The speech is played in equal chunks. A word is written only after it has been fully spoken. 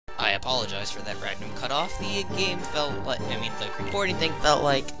I apologize for that random cutoff. The game felt like, the recording thing felt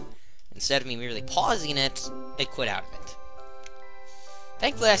like, instead of me merely pausing it, it quit out of it.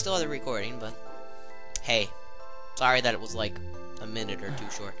 Thankfully, I still have the recording, but hey, sorry that it was like a minute or two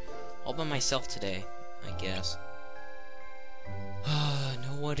short. All by myself today, I guess.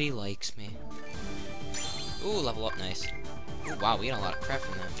 Nobody likes me. Ooh, level up, nice. Ooh, wow, we got a lot of crap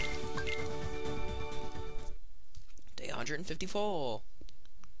from that. Day 154.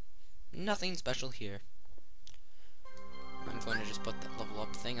 Nothing special here. I'm going to just put that level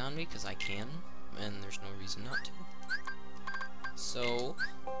up thing on me because I can, and there's no reason not to. So,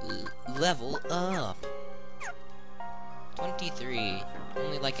 level up. 23.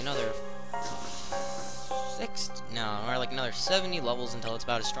 Only like another or like another 70 levels until it's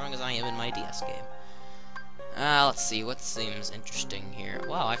about as strong as I am in my DS game. Let's see what seems interesting here.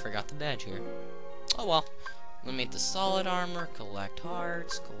 Wow, I forgot the badge here. Oh well. Eliminate the solid armor, collect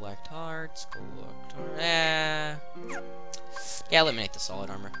hearts, collect hearts, collect hearts. Yeah, eliminate the solid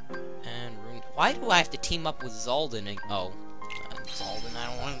armor. And why do I have to team up with Zaldin? Oh, Zaldin. I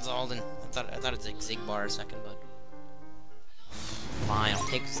don't want Zaldin. I thought it's like Zigbar a second, but fine, I'll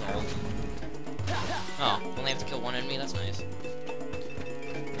take Zaldin. Oh, only have to kill one enemy. That's nice.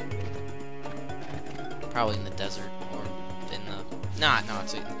 Probably in the desert or in the no,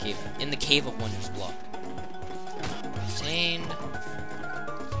 it's in the cave. In the Cave of Wonders block. Obtained.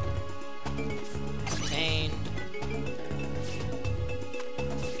 Obtained.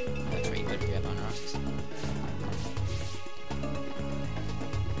 That's right, you better grab on rocks.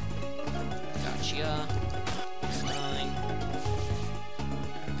 Gotcha. Fine.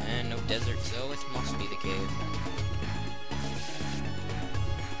 And no desert, so it must be the cave.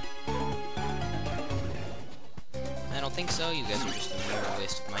 I don't think so. You guys are just a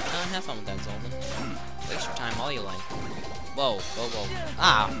waste of my time. Have fun with that, Zoldan. Waste your time all you like. Whoa, whoa, whoa.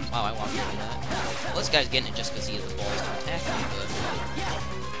 Ah! Wow, I walked over that. Well, this guy's getting it just because he has the balls to attack me, but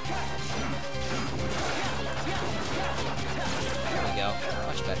there we go.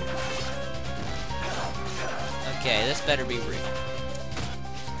 Much better. Okay, this better be real.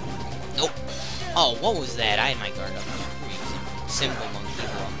 Nope. Oh, what was that? I had my guard up. Simple monkey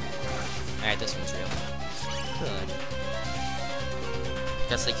block. Alright, this one's real. Good.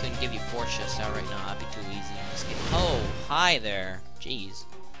 Guess they couldn't give you 4 shifts out right now. That'd be too easy in this game. Oh, hi there. Jeez.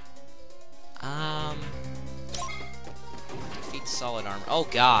 Defeat solid armor. Oh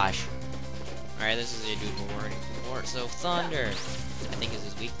gosh. Alright, this is a dude we're waiting for. So thunder, I think is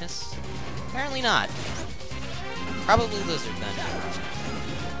his weakness. Apparently not. Probably lizard then.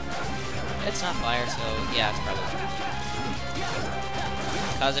 It's not fire, so yeah, it's probably.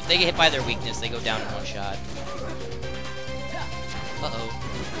 Because if they get hit by their weakness, they go down in one shot. Uh-oh.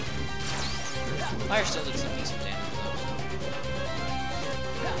 Fire still did some decent damage, though.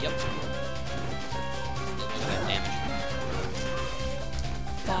 Yep. Look at that damage.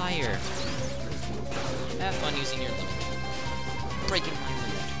 Fire! Have fun using your limit. Breaking my limit.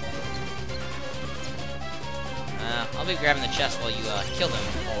 I'll be grabbing the chest while you, kill them,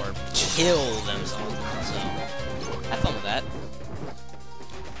 or kill them, so have fun with that.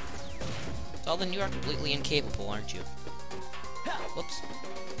 So then you are completely incapable, aren't you? Whoops.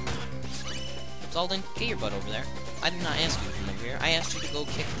 Zaldin, get your butt over there. I did not ask you to come over here. I asked you to go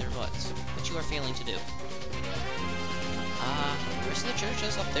kick their butts, which you are failing to do. The rest of the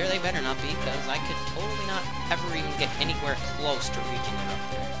churches up there, they better not be, because I could totally not ever even get anywhere close to reaching them up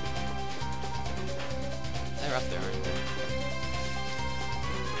there. They're up there, aren't they?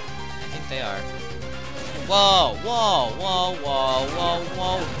 I think they are. Whoa, whoa, whoa, whoa, whoa,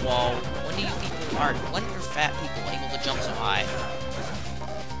 whoa, whoa. When are fat people able to jump so high?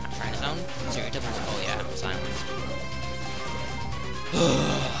 I'm trying to sound stereotypical. Oh yeah, I'm silenced.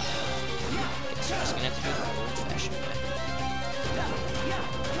 Guess you're just gonna have to do it the old-fashioned way.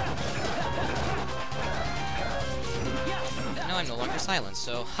 Now I'm no longer silenced,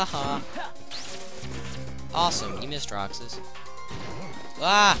 so haha. Awesome, you missed Roxas.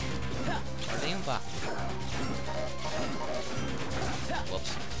 Ah!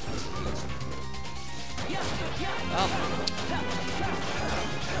 Whoops. Oh.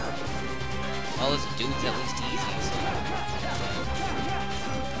 Well, as a dude's at least easy, so.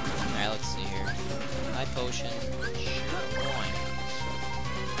 Alright, let's see here. High potion. Sure, coin.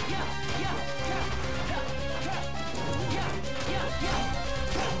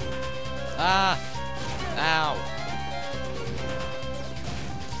 Ah! Ow!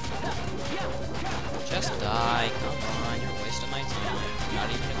 Just die, come on, you're wasting my time. Not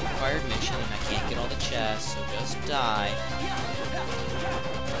even a required mission, I can't get all the chests, so just die.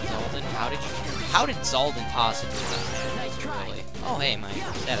 Zoldan, how did you How did Zaldin possibly die? Really? Oh, hey, my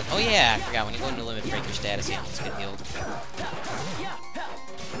status. Oh, yeah, I forgot. When you go into limit break, your status animals get healed.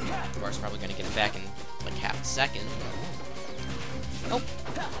 Of course, probably going to get it back in, like, half a second. Nope.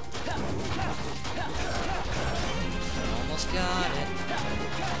 Almost got it.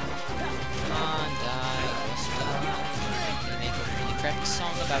 Come on, die. Almost got it. Make a really crappy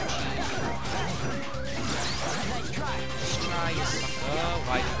song about you. Just try, you sucker.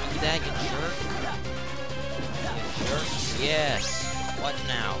 Why'd you do that, you jerk? You jerks? Yes. What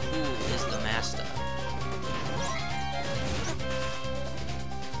now? Who is the master?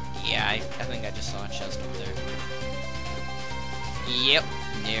 Yeah, I think I just saw a chest up there. Yep.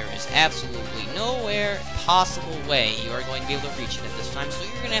 There is absolutely nowhere possible way you are going to be able to reach it at this time, so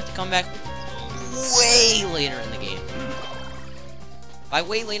you're going to have to come back way later in the game. By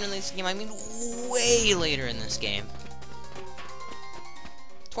way later in this game, I mean way later in this game.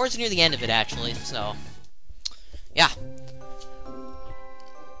 Towards near the end of it, actually, so... yeah.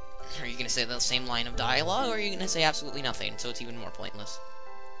 Are you going to say the same line of dialogue, or are you going to say absolutely nothing, so it's even more pointless?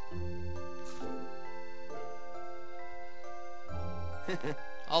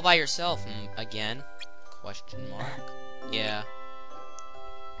 All by yourself, again? Question mark. Yeah.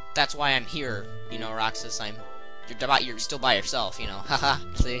 That's why I'm here, you know, Roxas. You're still by yourself, you know. Haha.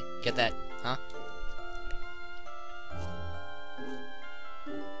 See? Get that? Huh?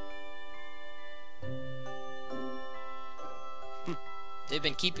 They've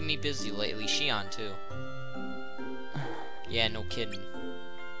been keeping me busy lately. Shion, too. Yeah, no kidding.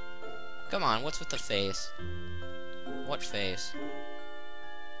 Come on, what's with the face? What face?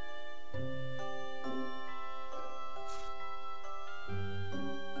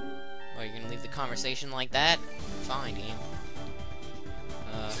 Oh, you're gonna leave the conversation like that? Fine, game.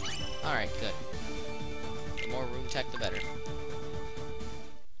 Alright, good. The more room tech, the better.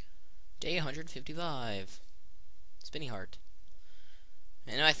 Day 155. Spinny Heart.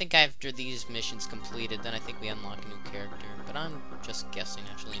 And I think after these missions completed, then I think we unlock a new character. But I'm just guessing,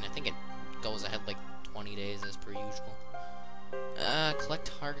 actually, and I think it goes ahead like 20 days as per usual. Collect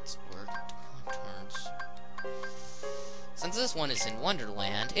hearts or collect hearts. Since this one is in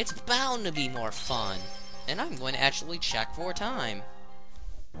Wonderland, it's bound to be more fun. And I'm going to actually check for time.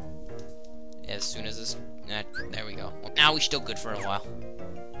 As soon as this... there we go. Well, now we're still good for a while.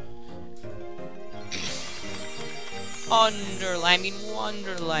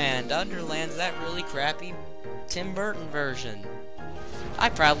 Wonderland. Underland's that really crappy Tim Burton version. I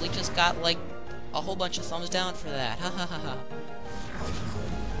probably just got, like, a whole bunch of thumbs down for that. Ha ha ha ha.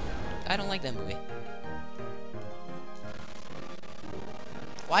 I don't like that movie.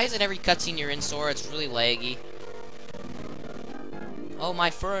 Why is it every cutscene you're in, Sora? It's really laggy. Oh, my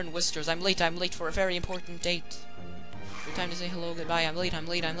fur and whiskers. I'm late for a very important date. Good time to say hello, goodbye. I'm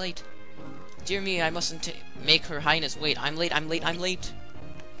late. Dear me, I mustn't make her highness wait. I'm late.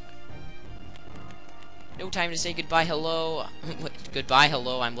 No time to say goodbye, hello. Goodbye,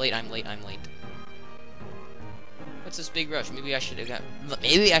 hello. I'm late. What's this big rush? Maybe I should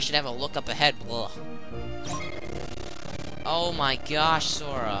have a look up ahead. Blah. Oh my gosh,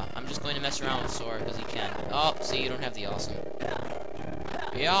 Sora. I'm just going to mess around with Sora because he can. Oh, see, you don't have the awesome.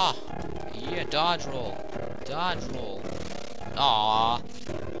 Yeah, dodge roll. Aww.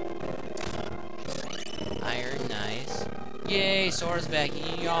 Iron, nice. Yay, Sora's back.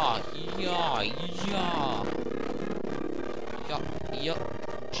 Yeah.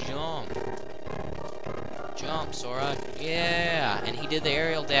 Jump, Sora. Yeah, and he did the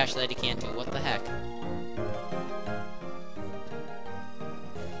aerial dash that he can't do. What the heck?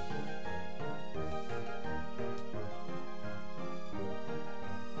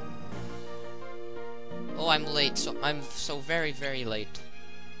 Oh, I'm late. I'm so very, very late.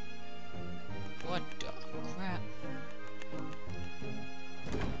 What the crap?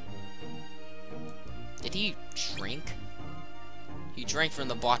 Did he drink? He drank from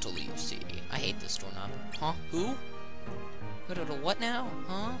the bottle, you see. I hate this doorknob. Huh? Who? What now?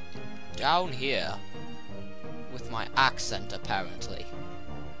 Huh? Down here. With my accent, apparently.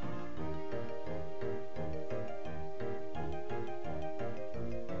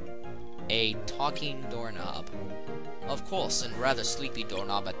 A talking doorknob. Of course, and rather sleepy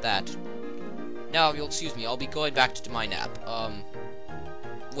doorknob at that. Now, you'll excuse me, I'll be going back to my nap.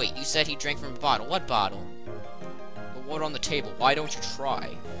 Wait, you said he drank from a bottle. What bottle? The one on the table. Why don't you try?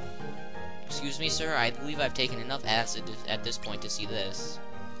 Excuse me, sir, I believe I've taken enough acid at this point to see this.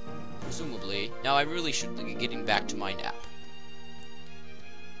 Presumably. Now, I really should be getting back to my nap.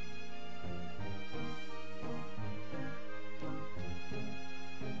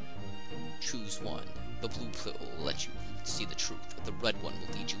 Choose one. The blue pill will let you see the truth, but the red one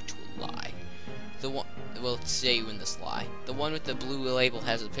will lead you to a lie. The one will stay you in this lie. The one with the blue label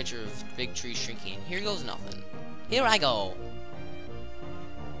has a picture of big tree shrinking. Here goes nothing. Here I go.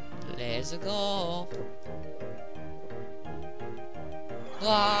 Let's go.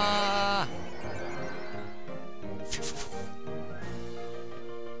 Ah!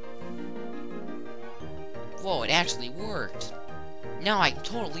 Whoa, it actually worked. Now I'm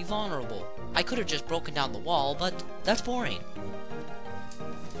totally vulnerable. I could have just broken down the wall, but that's boring.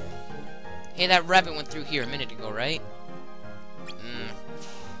 Hey, that rabbit went through here a minute ago, right?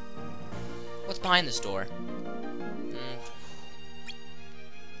 What's behind this door?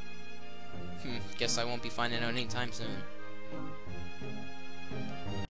 Guess I won't be finding out anytime soon.